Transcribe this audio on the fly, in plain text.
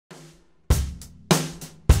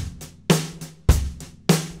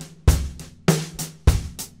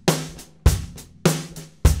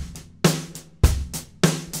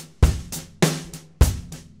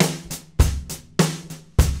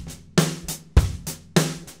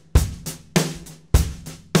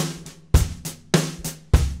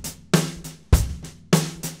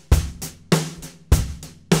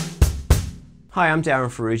Hi, I'm Darryn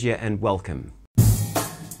Farrugia and welcome.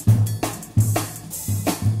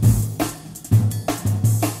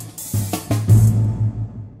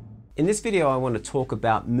 In this video I want to talk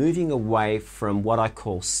about moving away from what I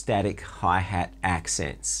call static hi-hat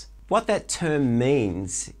accents. What that term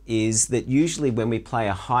means is that usually when we play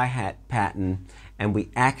a hi-hat pattern and we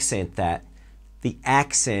accent that, the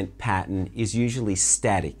accent pattern is usually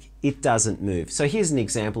static. It doesn't move. So here's an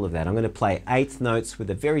example of that. I'm going to play eighth notes with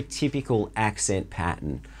a very typical accent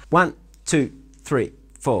pattern. 1, 2, 3,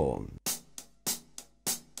 4.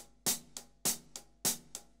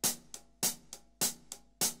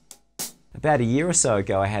 About a year or so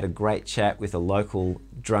ago, I had a great chat with a local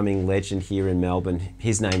drumming legend here in Melbourne.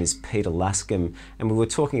 His name is Peter Luscombe, and we were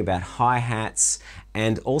talking about hi-hats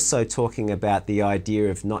and also talking about the idea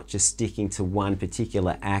of not just sticking to one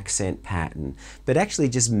particular accent pattern, but actually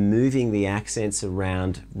just moving the accents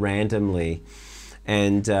around randomly.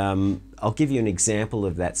 And I'll give you an example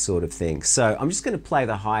of that sort of thing. So I'm just going to play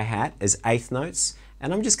the hi-hat as eighth notes,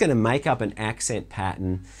 and I'm just going to make up an accent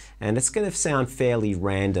pattern, and it's going to sound fairly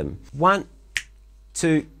random. 1,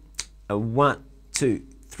 2, 1, 2,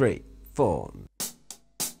 3, 4.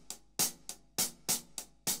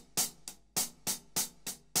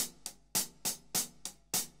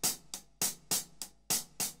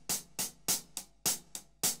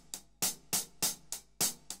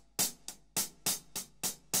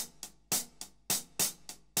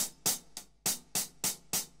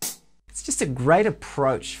 It's just a great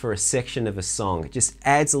approach for a section of a song. It just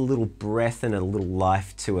adds a little breath and a little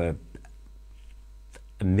life to a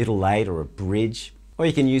middle eight or a bridge. Or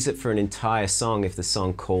you can use it for an entire song if the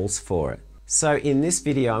song calls for it. So in this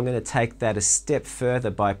video I'm going to take that a step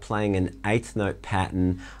further by playing an eighth note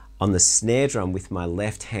pattern on the snare drum with my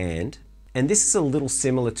left hand. And this is a little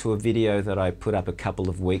similar to a video that I put up a couple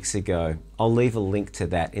of weeks ago. I'll leave a link to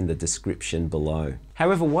that in the description below.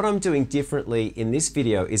 However, what I'm doing differently in this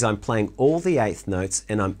video is I'm playing all the eighth notes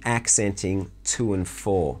and I'm accenting 2 and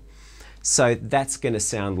 4. So that's going to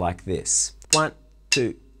sound like this. 1,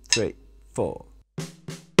 2, 3, 4.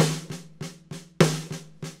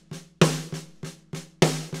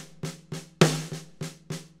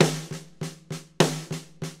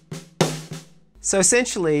 So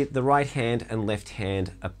essentially, the right hand and left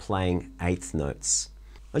hand are playing eighth notes.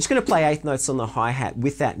 I'm just going to play eighth notes on the hi-hat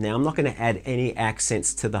with that now. I'm not going to add any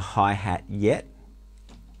accents to the hi-hat yet.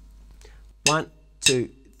 1, 2,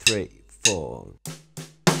 3, 4.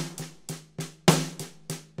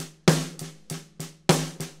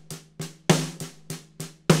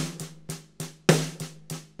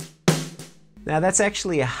 Now that's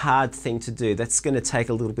actually a hard thing to do. That's going to take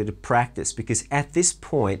a little bit of practice, because at this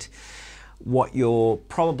point what you're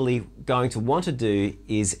probably going to want to do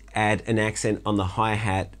is add an accent on the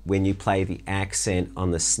hi-hat when you play the accent on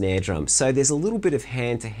the snare drum. So there's a little bit of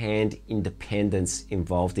hand-to-hand independence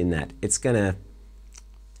involved in that. It's gonna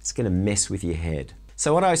mess with your head.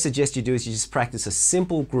 So what I suggest you do is you just practice a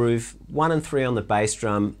simple groove, 1 and 3 on the bass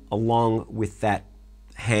drum, along with that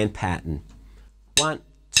hand pattern. 1,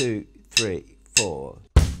 2, 3, 4.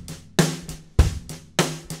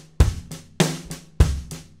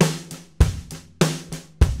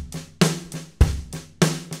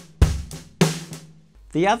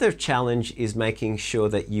 The other challenge is making sure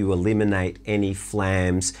that you eliminate any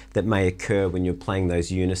flams that may occur when you're playing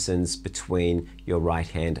those unisons between your right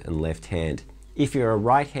hand and left hand. If you're a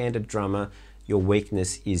right-handed drummer, your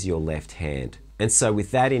weakness is your left hand. And so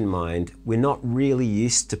with that in mind, we're not really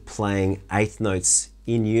used to playing eighth notes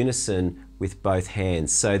in unison with both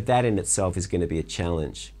hands. So that in itself is going to be a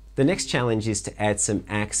challenge. The next challenge is to add some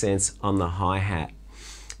accents on the hi-hat.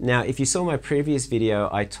 Now, if you saw my previous video,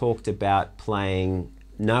 I talked about playing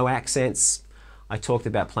no accents. I talked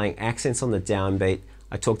about playing accents on the downbeat.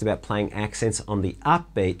 I talked about playing accents on the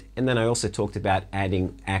upbeat. And then I also talked about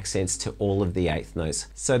adding accents to all of the eighth notes.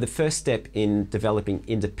 So the first step in developing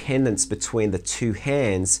independence between the two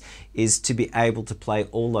hands is to be able to play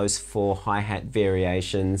all those 4 hi-hat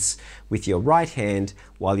variations with your right hand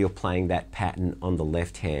while you're playing that pattern on the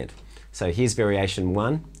left hand. So here's variation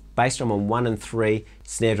 1. Bass drum on 1 and 3,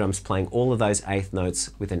 snare drums playing all of those eighth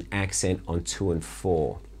notes with an accent on 2 and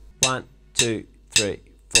 4. 1, 2, 3,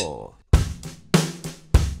 4.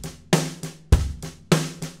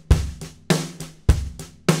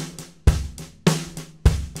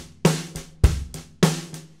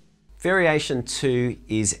 Variation 2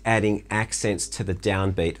 is adding accents to the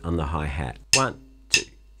downbeat on the hi-hat. 1, 2,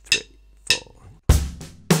 3, 4.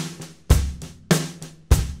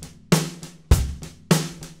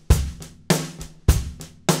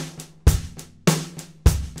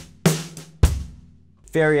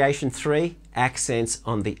 Variation 3, accents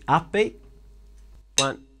on the upbeat.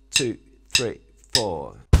 1, 2, 3,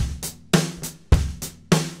 4.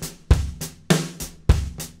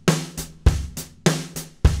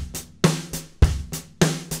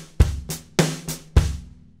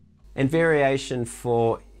 And variation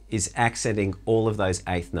 4 is accenting all of those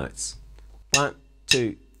eighth notes. 1,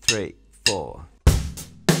 2, 3, 4.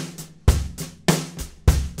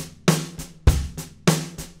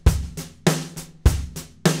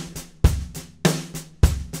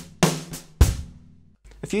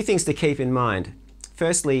 A few things to keep in mind.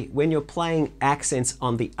 Firstly, when you're playing accents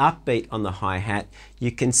on the upbeat on the hi-hat, you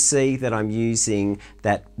can see that I'm using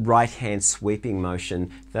that right hand sweeping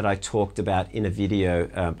motion that I talked about in a video,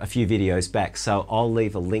 a few videos back, so I'll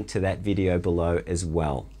leave a link to that video below as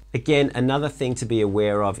well. Again, another thing to be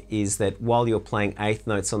aware of is that while you're playing eighth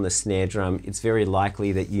notes on the snare drum, it's very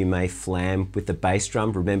likely that you may flam with the bass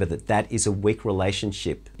drum. Remember that that is a weak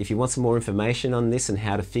relationship. If you want some more information on this and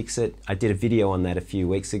how to fix it, I did a video on that a few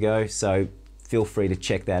weeks ago, so feel free to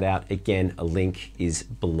check that out. Again, a link is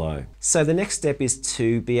below. So the next step is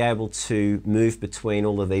to be able to move between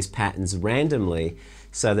all of these patterns randomly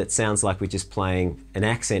so that it sounds like we're just playing an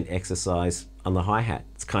accent exercise on the hi-hat.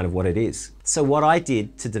 It's kind of what it is. So what I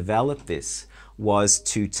did to develop this was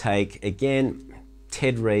to take, again,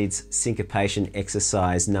 Ted Reed's syncopation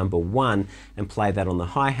exercise number 1 and play that on the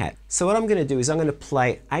hi-hat. So what I'm going to do is I'm going to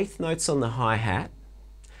play eighth notes on the hi-hat,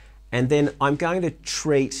 and then I'm going to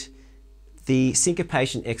treat the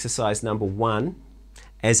syncopation exercise number 1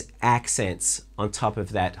 as accents on top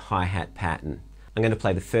of that hi-hat pattern. I'm going to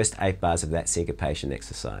play the first 8 bars of that syncopation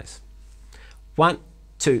exercise. 1,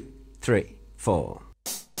 2, 3, 4.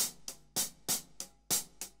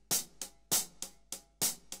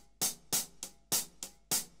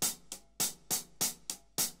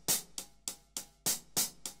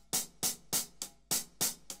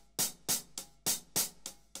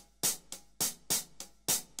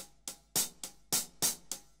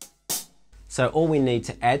 So all we need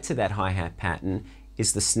to add to that hi-hat pattern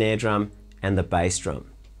is the snare drum and the bass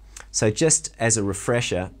drum. So just as a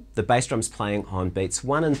refresher, the bass drum's playing on beats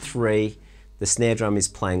 1 and 3, the snare drum is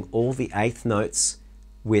playing all the eighth notes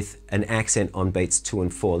with an accent on beats 2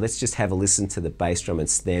 and 4. Let's just have a listen to the bass drum and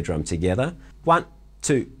snare drum together. 1,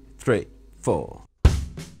 2, 3, 4.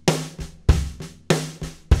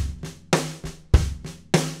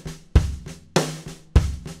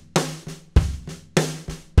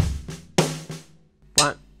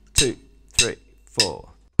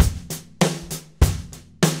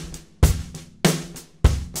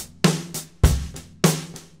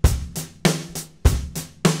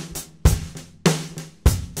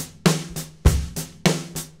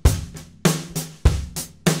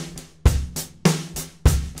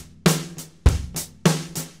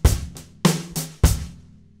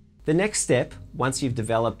 The next step, once you've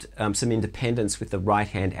developed some independence with the right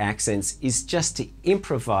hand accents, is just to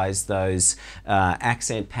improvise those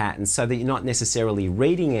accent patterns so that you're not necessarily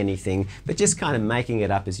reading anything, but just kind of making it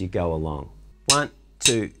up as you go along. 1,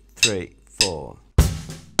 2, 3, 4.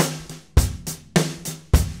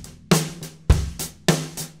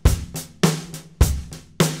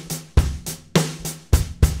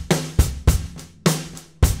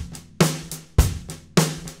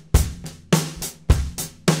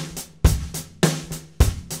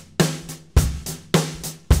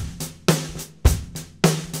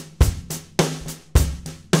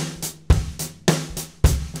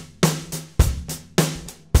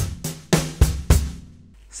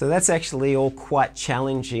 So that's actually all quite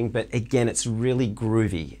challenging, but again, it's really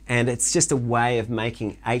groovy. And it's just a way of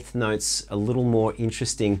making eighth notes a little more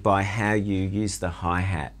interesting by how you use the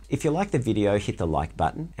hi-hat. If you like the video, hit the like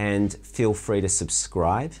button and feel free to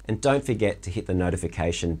subscribe. And don't forget to hit the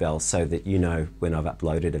notification bell so that you know when I've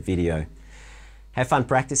uploaded a video. Have fun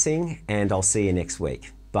practicing, and I'll see you next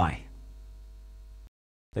week. Bye.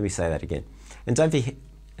 Let me say that again. And don't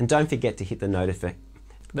forget to hit the notification.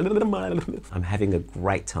 I'm having a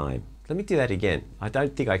great time. Let me do that again. I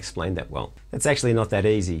don't think I explained that well. It's actually not that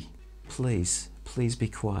easy. Please be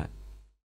quiet.